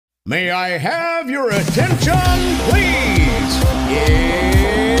May I have your attention, please?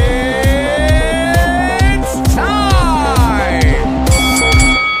 It's time!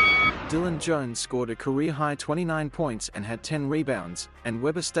 Dylan Jones scored a career-high 29 points and had 10 rebounds, and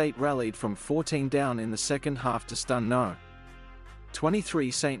Weber State rallied from 14 down in the second half to stun No. 23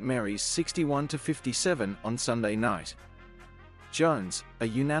 St. Mary's 61-57 on Sunday night. Jones, a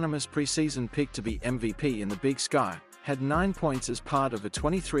unanimous preseason pick to be MVP in the Big Sky, had 9 points as part of a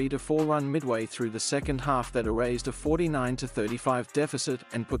 23-4 run midway through the second half that erased a 49-35 deficit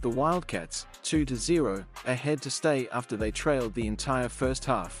and put the Wildcats, 2-0, ahead to stay after they trailed the entire first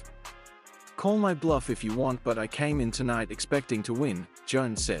half. "Call my bluff if you want, but I came in tonight expecting to win,"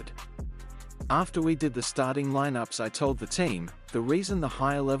 Jones said. "After we did the starting lineups, I told the team, the reason the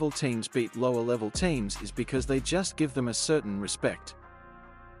higher level teams beat lower level teams is because they just give them a certain respect.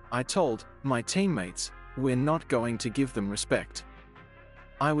 I told my teammates, we're not going to give them respect.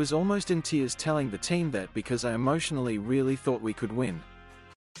 I was almost in tears telling the team that because I emotionally really thought we could win.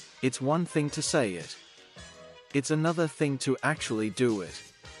 It's one thing to say it. It's another thing to actually do it."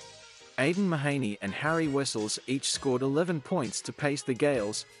 Aiden Mahaney and Harry Wessels each scored 11 points to pace the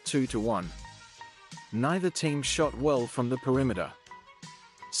Gales, 2-1. Neither team shot well from the perimeter.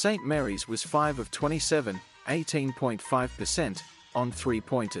 St. Mary's was 5 of 27, 18.5%, on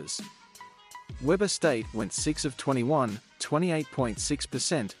three-pointers. Weber State went 6 of 21,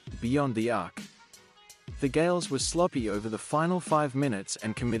 28.6%, beyond the arc. The Gales were sloppy over the final 5 minutes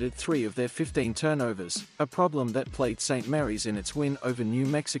and committed 3 of their 15 turnovers, a problem that plagued St. Mary's in its win over New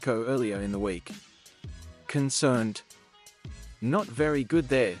Mexico earlier in the week. Concerned? "Not very good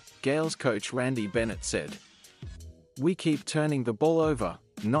there," Gales coach Randy Bennett said. "We keep turning the ball over,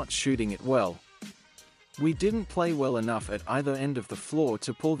 not shooting it well. We didn't play well enough at either end of the floor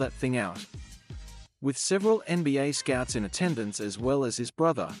to pull that thing out." With several NBA scouts in attendance as well as his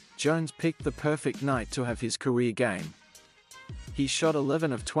brother, Jones picked the perfect night to have his career game. He shot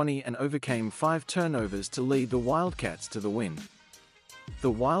 11 of 20 and overcame 5 turnovers to lead the Wildcats to the win.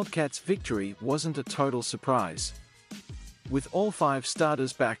 The Wildcats' victory wasn't a total surprise. With all 5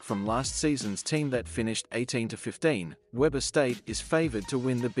 starters back from last season's team that finished 18-15, Weber State is favored to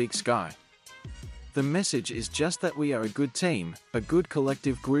win the Big Sky. "The message is just that we are a good team, a good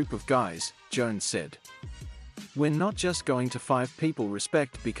collective group of guys," Jones said. "We're not just going to 5 people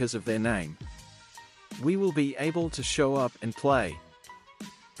respect because of their name. We will be able to show up and play."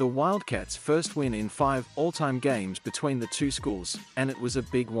 The Wildcats' first win in 5 all-time games between the two schools, and it was a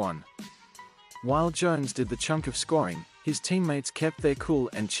big one. While Jones did the chunk of scoring, his teammates kept their cool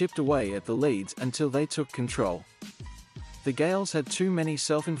and chipped away at the leads until they took control. The Gales had too many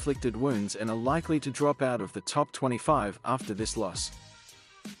self-inflicted wounds and are likely to drop out of the top 25 after this loss.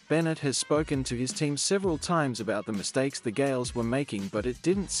 Bennett has spoken to his team several times about the mistakes the Gales were making, but it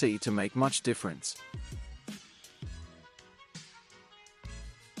didn't seem to make much difference.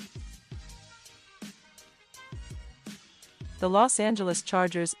 The Los Angeles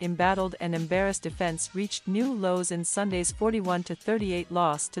Chargers' embattled and embarrassed defense reached new lows in Sunday's 41-38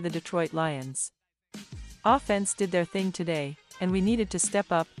 loss to the Detroit Lions. "Offense did their thing today, and we needed to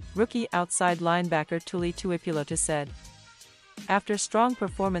step up," rookie outside linebacker Tuli Tuipulotu said. After strong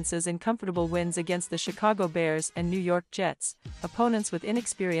performances in comfortable wins against the Chicago Bears and New York Jets, opponents with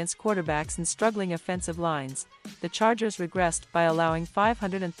inexperienced quarterbacks and struggling offensive lines, the Chargers regressed by allowing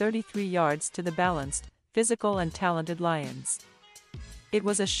 533 yards to the balanced, physical and talented Lions. "It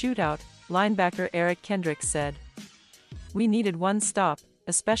was a shootout," linebacker Eric Kendricks said. "We needed one stop,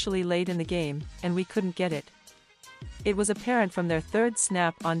 especially late in the game, and we couldn't get it. It was apparent from their third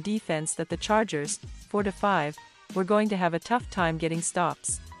snap on defense that the Chargers, 4-5, were going to have a tough time getting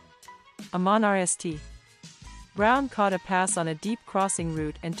stops." Amon St. Brown caught a pass on a deep crossing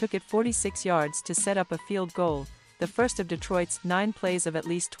route and took it 46 yards to set up a field goal, the first of Detroit's 9 plays of at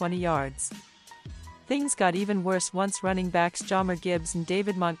least 20 yards. Things got even worse once running backs Jahmyr Gibbs and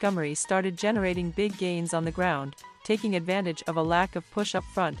David Montgomery started generating big gains on the ground, taking advantage of a lack of push up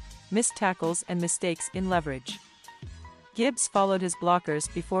front, missed tackles and mistakes in leverage. Gibbs followed his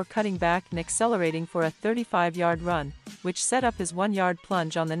blockers before cutting back and accelerating for a 35-yard run, which set up his 1-yard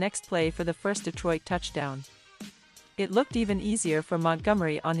plunge on the next play for the first Detroit touchdown. It looked even easier for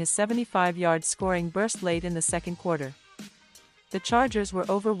Montgomery on his 75-yard scoring burst late in the second quarter. The Chargers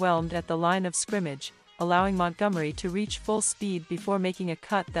were overwhelmed at the line of scrimmage, allowing Montgomery to reach full speed before making a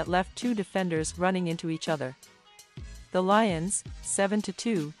cut that left 2 defenders running into each other. The Lions,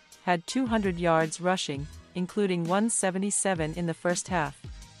 7-2, had 200 yards rushing, including 177 in the first half.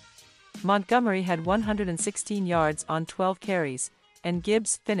 Montgomery had 116 yards on 12 carries, and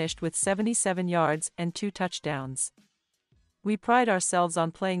Gibbs finished with 77 yards and 2 touchdowns. We pride ourselves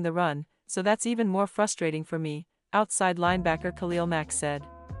on playing the run, so that's even more frustrating for me, outside linebacker Khalil Mack said.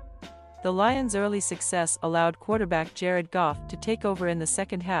 The Lions' early success allowed quarterback Jared Goff to take over in the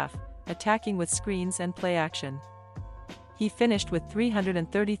second half, attacking with screens and play action. He finished with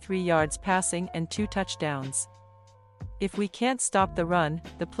 333 yards passing and 2 touchdowns. If we can't stop the run,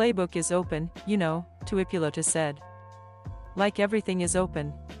 the playbook is open, Tuipulotu said. Like everything is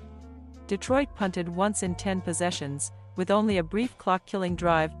open. Detroit punted once in 10 possessions, with only a brief clock-killing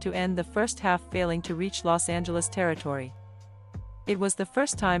drive to end the first half failing to reach Los Angeles territory. It was the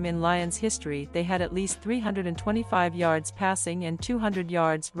first time in Lions history they had at least 325 yards passing and 200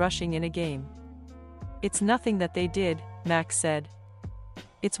 yards rushing in a game. It's nothing that they did, Mack said.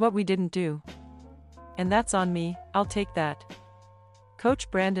 It's what we didn't do. And that's on me, I'll take that.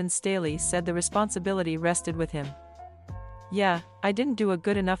 Coach Brandon Staley said the responsibility rested with him. Yeah, I didn't do a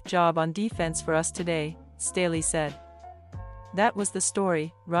good enough job on defense for us today, Staley said. That was the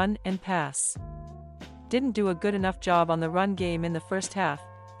story, run and pass. Didn't do a good enough job on the run game in the first half,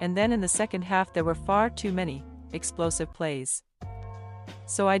 and then in the second half there were far too many explosive plays.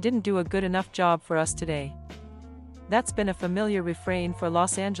 So I didn't do a good enough job for us today. That's been a familiar refrain for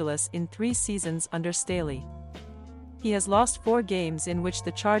Los Angeles in 3 seasons under Staley. He has lost 4 games in which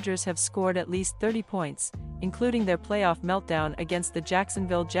the Chargers have scored at least 30 points, including their playoff meltdown against the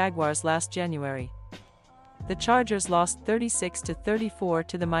Jacksonville Jaguars last January. The Chargers lost 36-34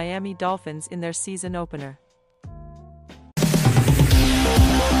 to the Miami Dolphins in their season opener.